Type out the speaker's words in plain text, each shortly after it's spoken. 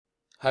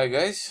Hi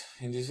guys,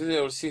 in this video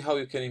we'll see how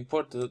you can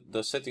import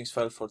the settings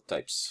file for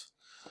types.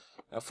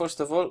 Now first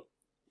of all,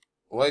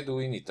 why do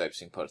we need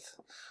types in Perth?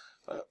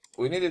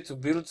 We needed to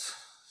build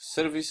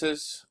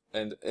services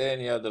and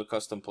any other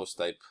custom post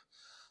type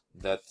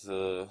that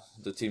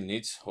the team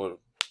needs, or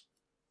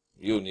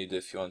you need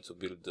if you want to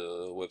build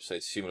a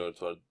website similar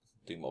to our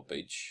demo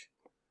page.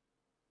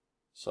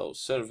 So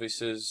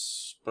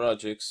services,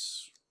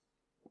 projects,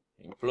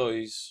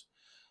 employees,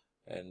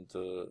 and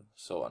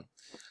so on.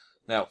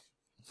 Now,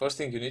 first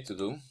thing you need to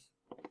do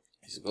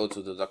is go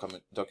to the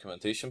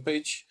documentation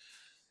page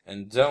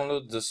and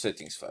download the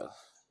settings file.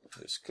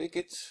 Just click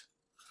it.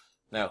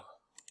 Now,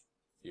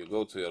 you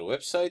go to your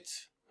website,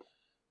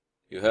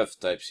 you have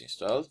types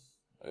installed,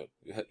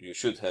 you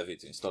should have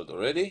it installed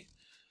already.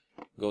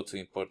 Go to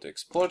import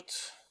export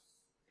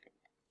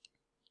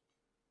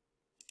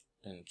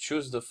and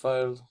choose the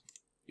file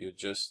you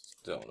just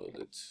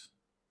downloaded.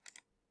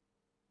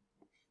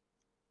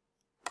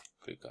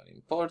 Click on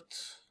import.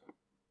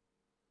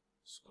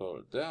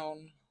 Scroll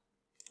down,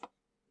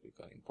 click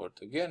on import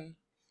again,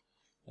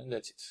 and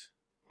that's it.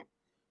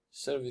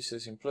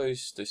 Services,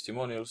 employees,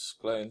 testimonials,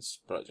 clients,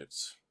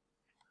 projects.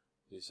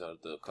 These are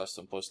the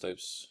custom post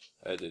types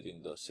added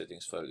in the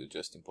settings file you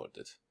just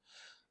imported.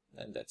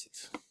 And that's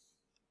it.